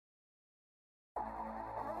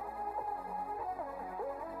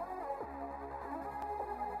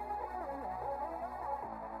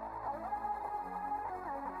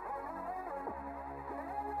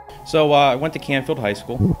So I went to Canfield High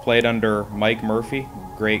School, played under Mike Murphy,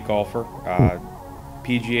 great golfer,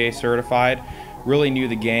 PGA certified, really knew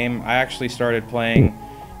the game. I actually started playing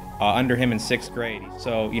under him in 6th grade.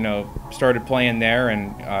 So, started playing there,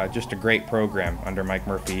 and just a great program under Mike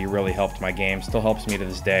Murphy. He really helped my game, still helps me to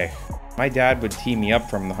this day. My dad would tee me up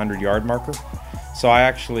from the 100-yard marker. So I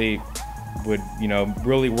actually would,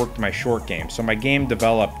 really work my short game. So my game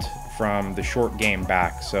developed from the short game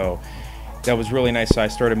back. So that was really nice. So I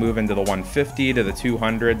started moving to the 150, to the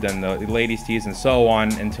 200, then the ladies tees, and so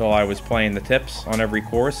on, until I was playing the tips on every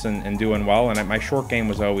course and doing well. And my short game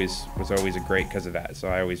was always a great because of that. So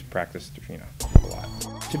I always practiced, a lot.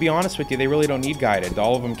 To be honest with you, they really don't need guided.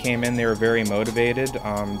 All of them came in, they were very motivated.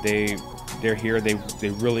 They're here, they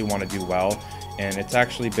really want to do well. And it's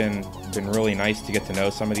actually been really nice to get to know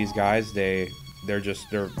some of these guys. They're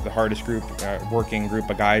the hardest working group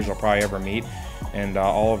of guys you'll probably ever meet, and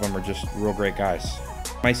all of them are just real great guys.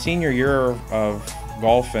 My senior year of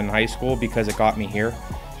golf in high school, because it got me here,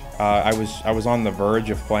 I was on the verge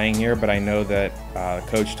of playing here, but I know that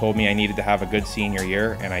coach told me I needed to have a good senior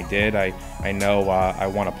year, and I did. I know I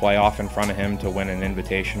won a playoff in front of him to win an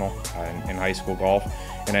invitational in high school golf.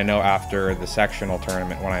 And I know after the sectional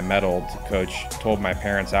tournament, when I medaled, coach told my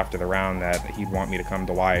parents after the round that he'd want me to come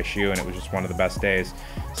to YSU, and it was just one of the best days.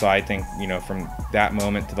 So I think, from that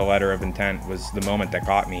moment to the letter of intent was the moment that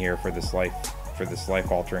got me here for this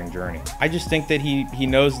life-altering journey. I just think that he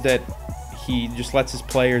knows that he just lets his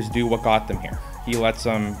players do what got them here. He lets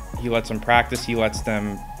them practice. He lets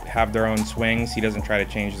them have their own swings. He doesn't try to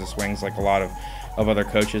change the swings like a lot of other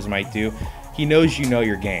coaches might do. He knows you know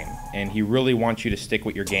your game, and he really wants you to stick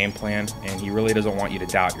with your game plan, and he really doesn't want you to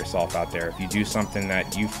doubt yourself out there. If you do something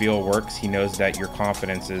that you feel works, he knows that your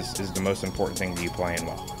confidence is the most important thing to you playing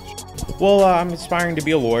well. Well, I'm aspiring to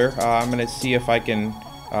be a lawyer. I'm going to see if I can,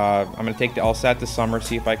 I'm going to take the LSAT this summer,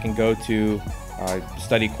 see if I can go to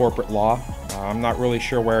study corporate law. I'm not really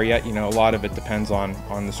sure where yet. A lot of it depends on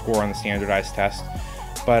the score on the standardized test.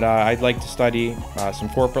 But I'd like to study some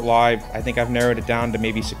corporate law. I think I've narrowed it down to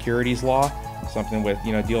maybe securities law, something with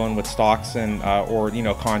dealing with stocks and or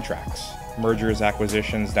contracts, mergers,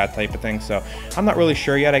 acquisitions, that type of thing. So I'm not really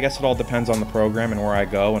sure yet. I guess it all depends on the program and where I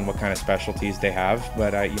go and what kind of specialties they have.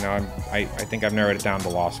 But I think I've narrowed it down to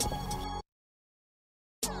law school.